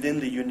within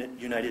the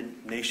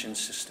United Nations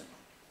system.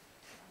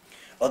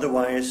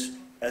 Otherwise,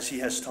 as he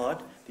has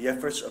taught, the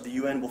efforts of the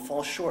UN will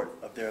fall short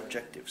of their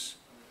objectives,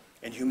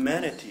 and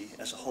humanity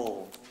as a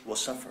whole will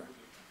suffer.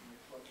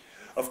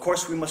 Of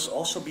course, we must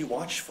also be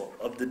watchful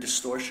of the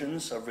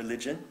distortions of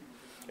religion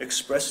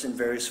expressed in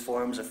various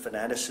forms of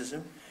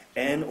fanaticism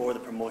and or the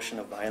promotion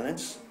of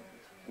violence.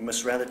 We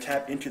must rather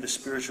tap into the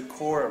spiritual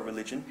core of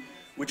religion,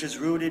 which is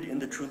rooted in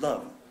the true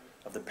love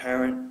of the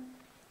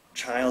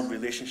parent-child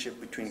relationship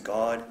between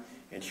God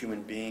and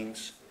human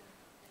beings,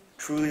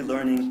 truly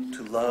learning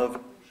to love,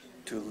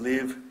 to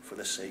live for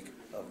the sake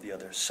of the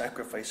other,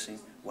 sacrificing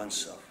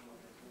oneself.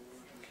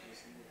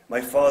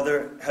 My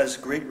father has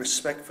great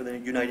respect for the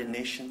United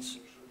Nations.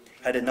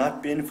 Had it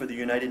not been for the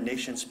United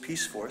Nations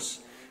Peace Force,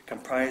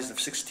 comprised of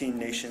 16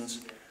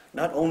 nations,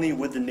 not only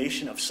would the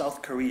nation of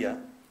South Korea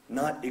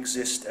not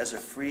exist as a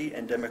free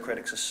and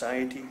democratic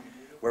society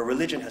where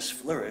religion has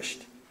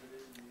flourished,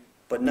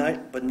 but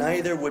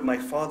neither would my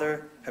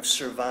father have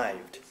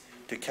survived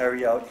to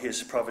carry out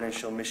his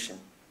providential mission.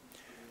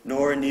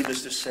 Nor,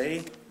 needless to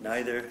say,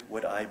 neither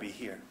would I be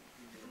here.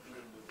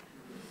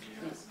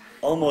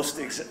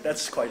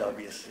 That's quite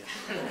obvious.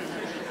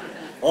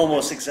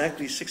 Almost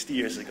exactly 60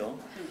 years ago,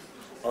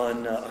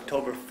 on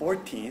October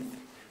 14th,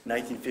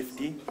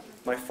 1950,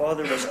 my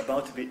father was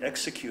about to be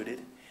executed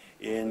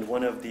in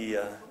one of the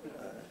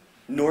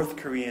North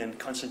Korean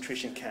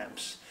concentration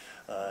camps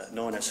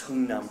known as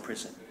Hungnam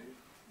Prison.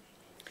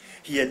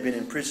 He had been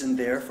imprisoned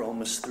there for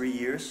almost 3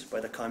 years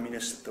by the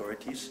communist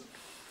authorities,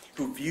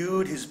 who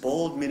viewed his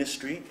bold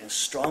ministry and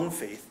strong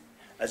faith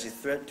as a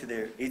threat to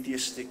their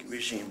atheistic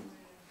regime.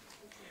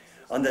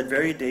 On that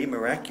very day,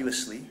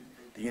 miraculously,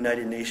 the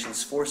United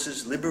Nations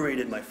forces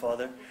liberated my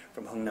father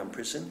from Hungnam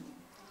Prison,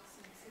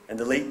 and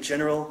the late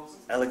General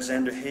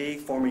Alexander Haig,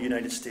 former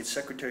United States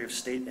Secretary of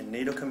State and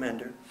NATO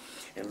commander,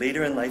 and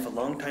later in life a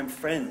longtime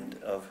friend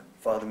of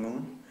Father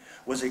Moon,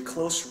 was a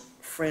close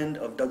friend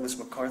of Douglas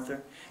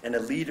MacArthur and a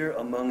leader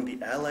among the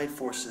Allied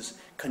forces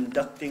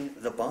conducting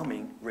the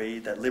bombing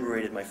raid that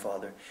liberated my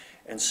father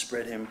and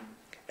spread him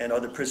and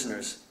other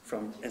prisoners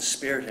and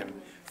spared him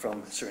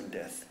from certain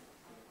death.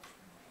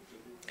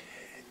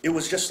 It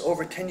was just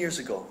over 10 years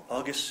ago,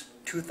 August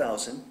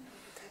 2000,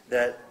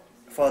 that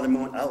Father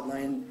Moon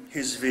outlined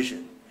his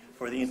vision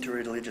for the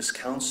Interreligious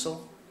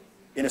Council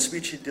in a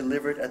speech he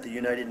delivered at the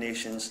United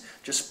Nations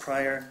just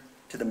prior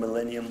to the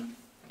Millennium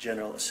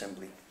General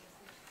Assembly.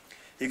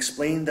 He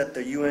explained that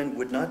the UN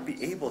would not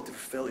be able to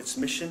fulfill its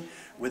mission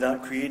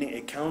without creating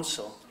a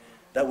council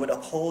that would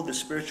uphold the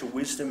spiritual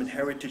wisdom and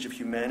heritage of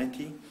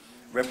humanity,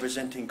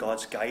 representing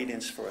God's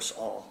guidance for us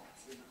all.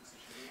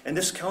 And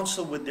this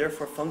council would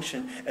therefore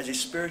function as a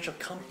spiritual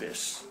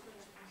compass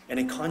and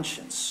a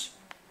conscience.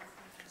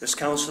 This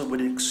council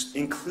would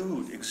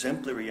include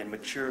exemplary and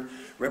mature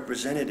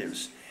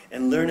representatives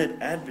and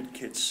learned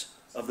advocates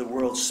of the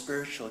world's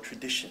spiritual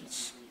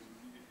traditions.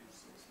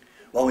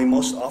 While we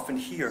most often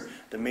hear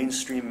the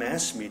mainstream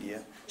mass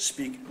media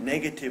speak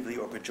negatively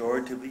or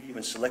pejoratively,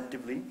 even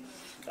selectively,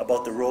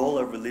 about the role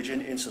of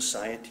religion in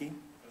society,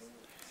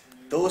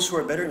 those who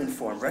are better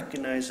informed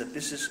recognize that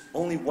this is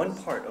only one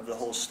part of the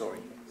whole story,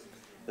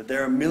 that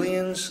there are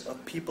millions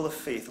of people of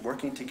faith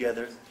working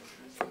together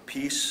for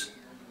peace,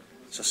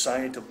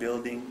 societal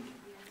building,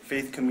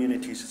 faith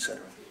communities,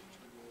 etc.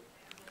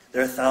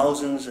 There are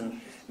thousands and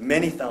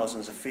many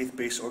thousands of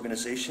faith-based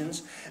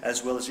organizations,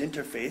 as well as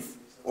interfaith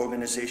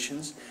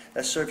organizations,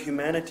 that serve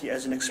humanity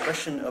as an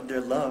expression of their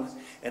love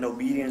and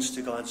obedience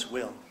to God's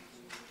will.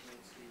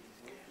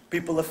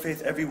 People of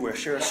faith everywhere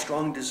share a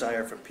strong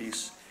desire for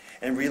peace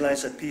and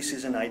realize that peace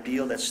is an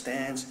ideal that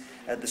stands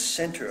at the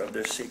center of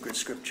their sacred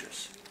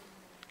scriptures.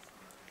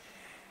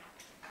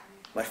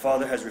 My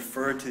father has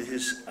referred to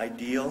his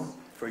ideal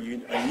for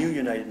a new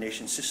United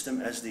Nations system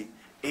as the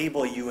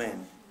able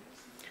UN.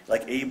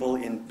 Like Abel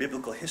in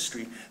biblical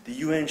history, the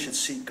UN should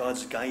seek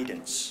God's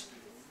guidance.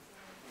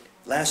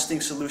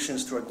 Lasting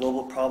solutions to our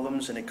global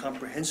problems and a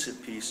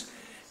comprehensive peace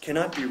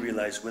cannot be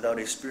realized without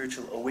a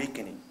spiritual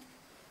awakening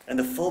and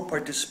the full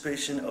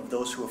participation of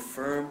those who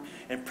affirm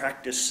and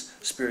practice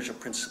spiritual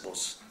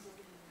principles.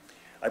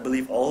 I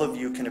believe all of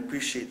you can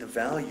appreciate the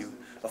value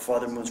of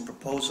Father Moon's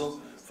proposal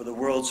for the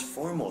world's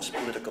foremost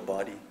political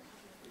body.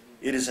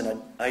 It is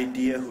an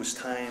idea whose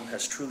time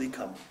has truly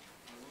come.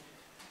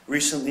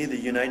 Recently, the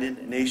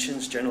United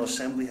Nations General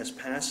Assembly has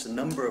passed a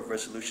number of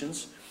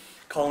resolutions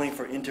calling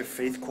for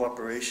interfaith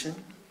cooperation.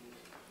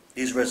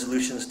 These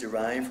resolutions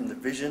derive from the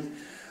vision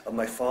of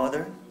my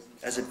father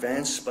as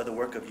advanced by the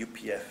work of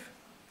UPF.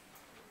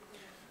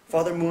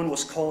 Father Moon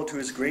was called to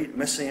his great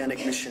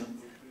messianic mission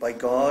by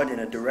God in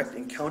a direct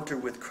encounter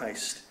with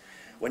Christ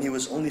when he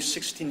was only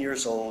 16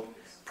 years old,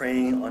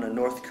 praying on a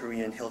North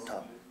Korean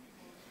hilltop.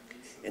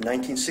 In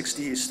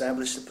 1960, he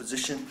established the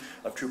position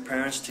of true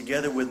parents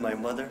together with my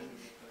mother,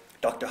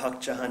 Dr. Hak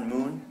Jahan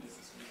Moon,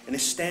 and they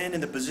stand in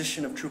the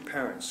position of true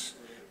parents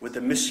with the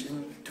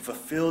mission to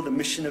fulfill the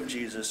mission of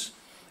Jesus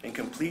and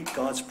complete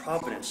God's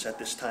providence at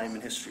this time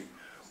in history,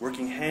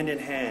 working hand in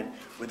hand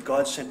with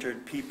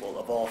God-centered people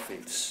of all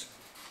faiths.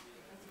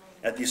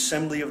 At the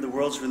Assembly of the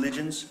World's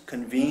Religions,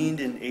 convened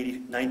in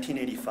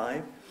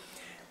 1985,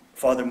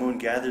 Father Moon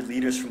gathered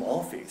leaders from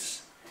all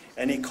faiths,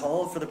 and he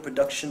called for the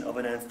production of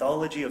an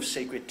anthology of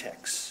sacred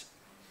texts,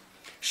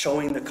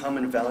 showing the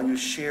common values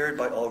shared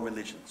by all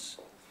religions.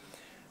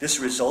 This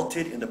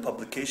resulted in the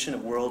publication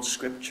of World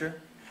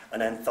Scripture,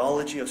 an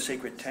anthology of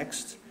sacred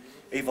texts,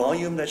 a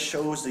volume that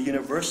shows the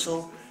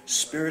universal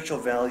spiritual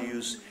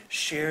values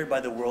shared by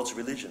the world's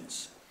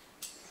religions.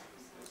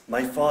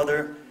 My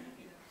father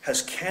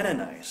has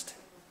canonized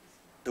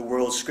the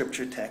World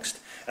Scripture text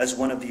as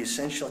one of the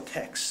essential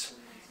texts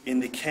in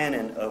the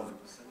canon of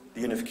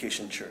the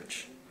Unification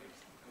Church.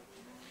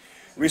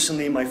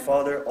 Recently, my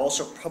father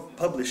also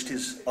published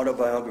his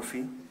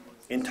autobiography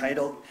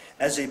entitled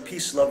As a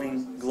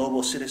Peace-Loving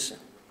Global Citizen.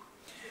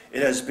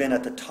 It has been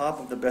at the top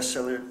of the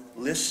bestseller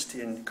list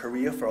in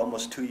Korea for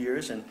almost 2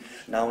 years and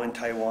now in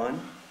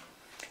Taiwan.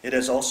 It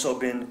has also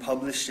been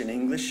published in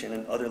English and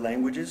in other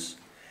languages.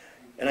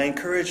 And I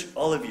encourage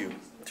all of you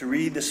to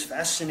read this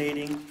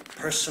fascinating,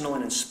 personal,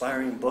 and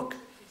inspiring book.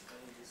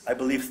 I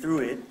believe through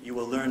it you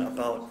will learn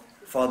about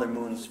Father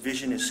Moon's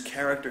vision, his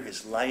character,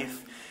 his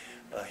life,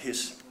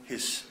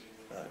 his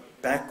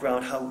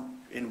background,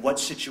 in what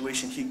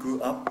situation he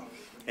grew up,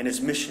 and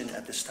his mission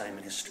at this time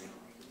in history.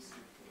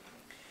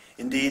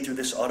 Indeed, through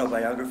this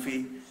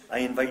autobiography, I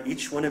invite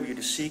each one of you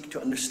to seek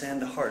to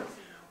understand the heart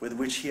with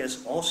which he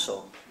has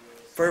also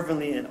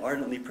fervently and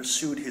ardently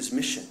pursued his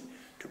mission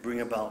to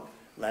bring about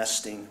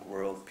lasting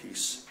world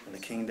peace in the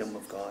kingdom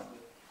of God.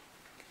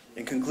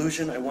 In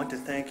conclusion, I want to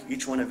thank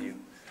each one of you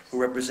who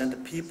represent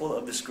the people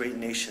of this great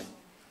nation,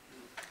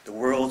 the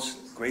world's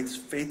great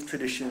faith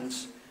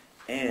traditions,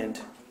 and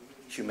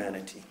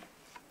humanity.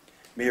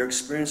 May your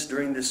experience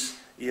during this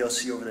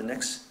ELC over the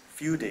next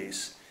few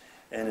days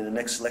and in the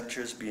next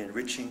lectures be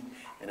enriching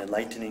and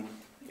enlightening.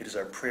 It is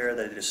our prayer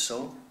that it is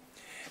so.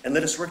 And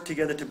let us work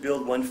together to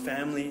build one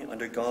family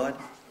under God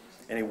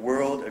and a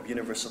world of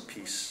universal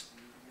peace.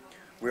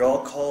 We're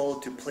all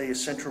called to play a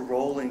central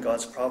role in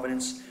God's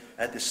providence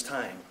at this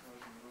time.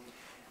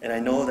 And I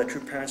know that true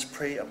parents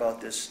pray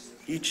about this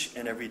each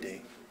and every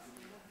day.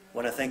 I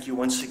want to thank you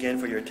once again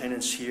for your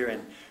attendance here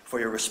and for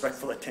your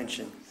respectful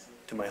attention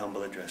to my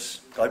humble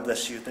address. God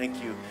bless you.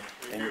 Thank you.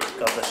 And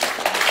God bless you.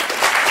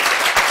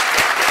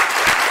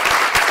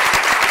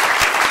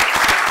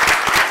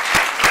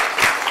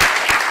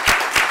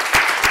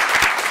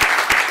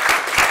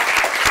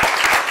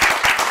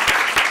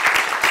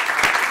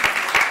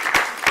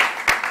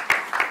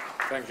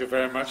 Thank you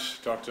very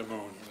much, Dr.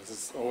 Moon. It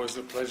is always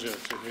a pleasure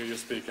to hear you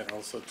speak and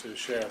also to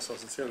share so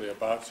sincerely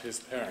about his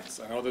parents.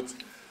 I know that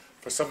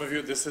for some of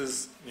you this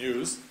is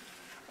news,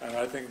 and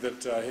I think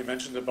that he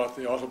mentioned about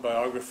the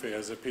autobiography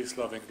as a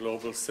peace-loving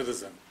global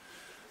citizen.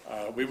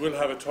 We will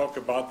have a talk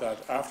about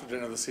that after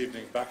dinner this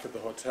evening back at the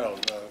hotel.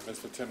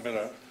 Mr. Tim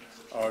Miller,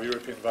 our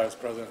European Vice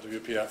President of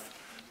UPF,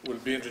 will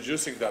be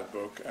introducing that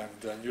book, and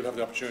you'll have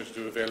the opportunity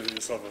to avail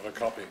yourself of a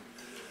copy.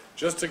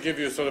 Just to give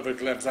you sort of a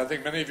glimpse, I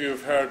think many of you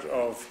have heard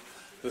of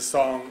the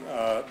song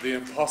The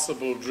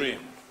Impossible Dream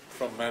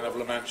from Men of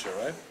La Mancha,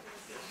 right?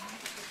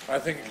 I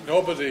think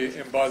nobody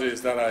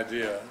embodies that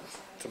idea,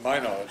 to my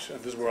knowledge,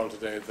 in this world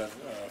today than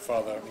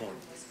Father Moon,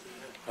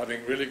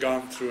 having really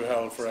gone through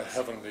hell for a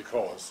heavenly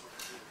cause.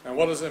 And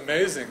what is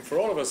amazing for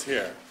all of us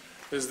here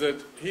is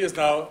that he is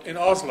now in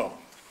Oslo,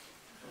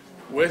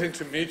 waiting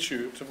to meet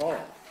you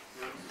tomorrow.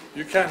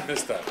 You can't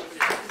miss that.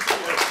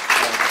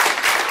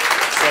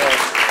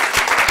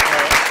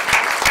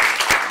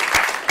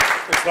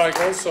 It's like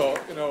also,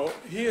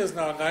 he is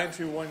now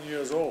 91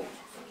 years old.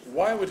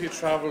 Why would he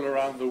travel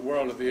around the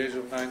world at the age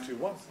of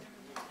 91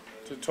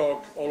 to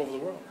talk all over the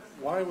world?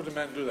 Why would a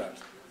man do that?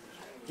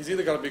 He's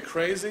either got to be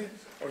crazy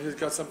or he's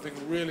got something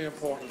really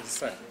important to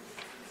say.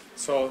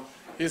 So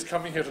he's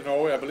coming here to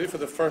Norway, I believe, for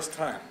the first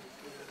time.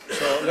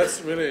 So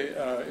let's really,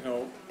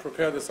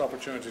 prepare this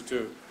opportunity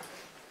to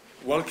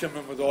welcome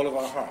him with all of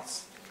our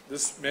hearts.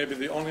 This may be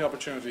the only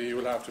opportunity he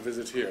will have to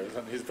visit here,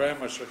 and he's very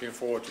much looking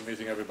forward to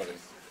meeting everybody.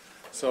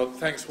 So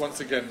thanks once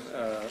again,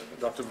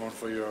 Dr. Moon,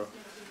 for your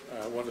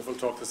wonderful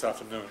talk this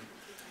afternoon.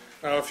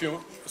 Now,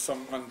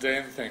 some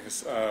mundane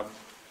things.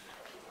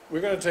 We're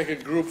going to take a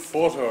group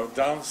photo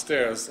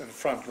downstairs in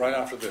front right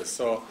after this.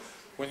 So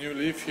when you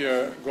leave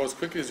here, go as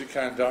quickly as you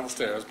can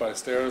downstairs, by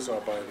stairs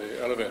or by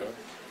the elevator.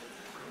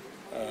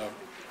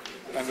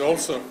 And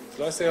also,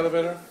 did I say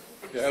elevator?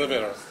 Yeah,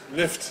 elevator.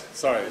 Lift.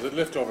 Sorry, is it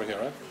lift over here,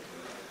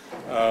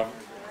 right?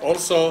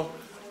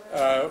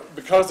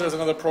 Because there's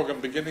another program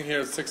beginning here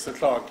at 6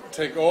 o'clock,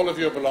 take all of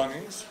your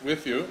belongings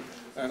with you,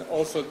 and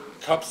also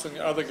cups and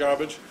other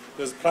garbage.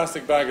 There's a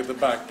plastic bag at the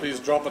back. Please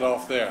drop it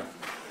off there.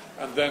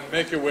 And then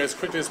make your way as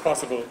quickly as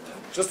possible.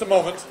 Just a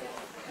moment.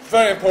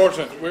 Very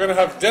important. We're going to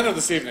have dinner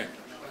this evening.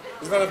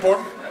 Isn't that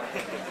important?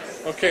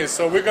 Okay,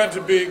 so we're going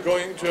to be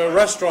going to a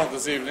restaurant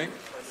this evening.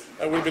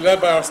 We'll be led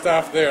by our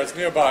staff there. It's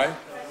nearby.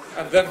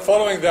 And then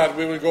following that,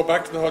 we will go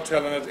back to the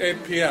hotel, and at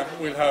 8 p.m.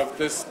 we'll have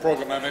this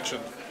program I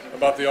mentioned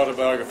about the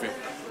autobiography.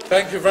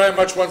 Thank you very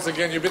much once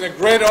again. You've been a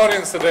great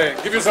audience today.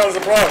 Give yourselves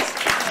applause.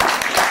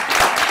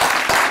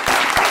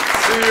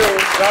 See you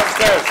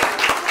downstairs.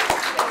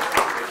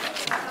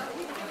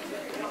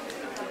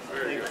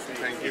 Very good.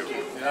 Thank you.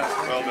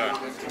 Well done.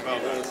 Well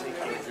done.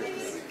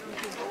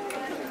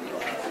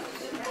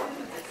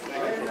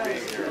 Thank you for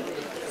being here.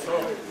 So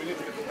we need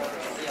to get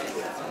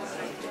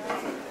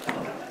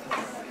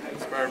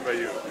Inspired by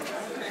you.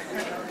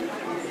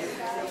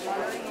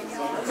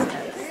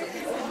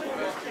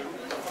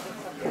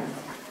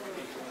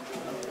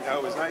 Yeah,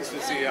 it was nice to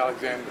see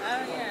Alexander. Oh,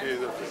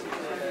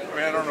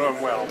 yeah. I don't know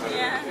him well, but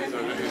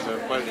he's a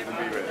pleasure to be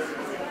with.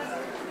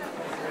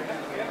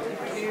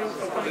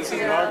 This is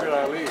Margaret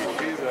Ali.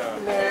 She's an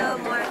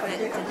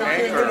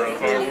anchor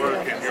of our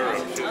work in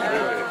Europe. She's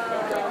really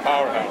a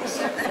powerhouse.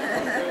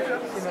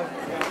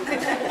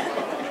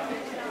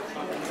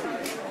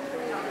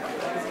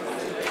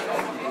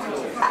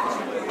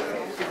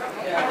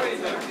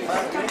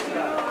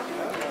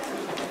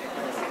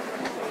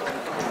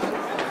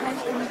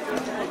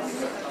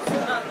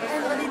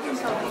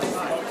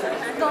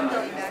 ¿Dónde?